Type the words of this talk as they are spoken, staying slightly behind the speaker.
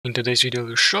In today's video,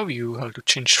 we'll show you how to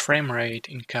change frame rate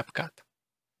in CapCut.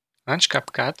 Launch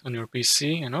CapCut on your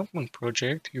PC and open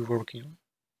project you're working on.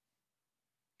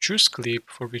 Choose clip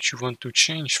for which you want to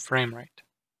change frame rate.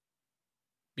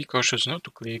 Be cautious not to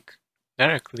click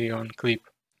directly on clip.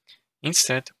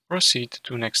 Instead, proceed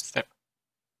to next step.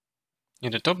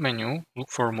 In the top menu,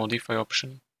 look for Modify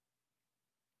option.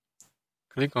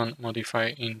 Click on Modify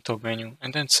in top menu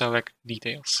and then select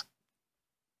Details.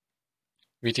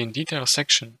 Within Details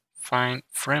section, find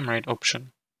Frame Rate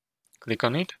option. Click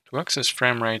on it to access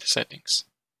frame rate settings.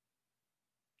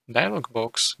 A dialog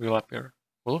box will appear,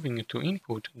 allowing you to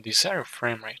input desired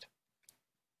frame rate.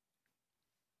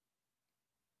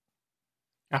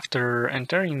 After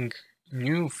entering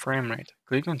new frame rate,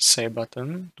 click on Save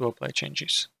button to apply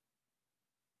changes.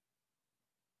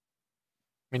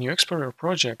 When you export your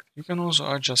project, you can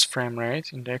also adjust frame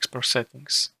rate in the export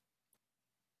settings.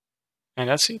 And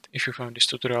that's it. If you found this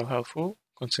tutorial helpful,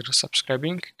 consider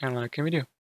subscribing and liking the video.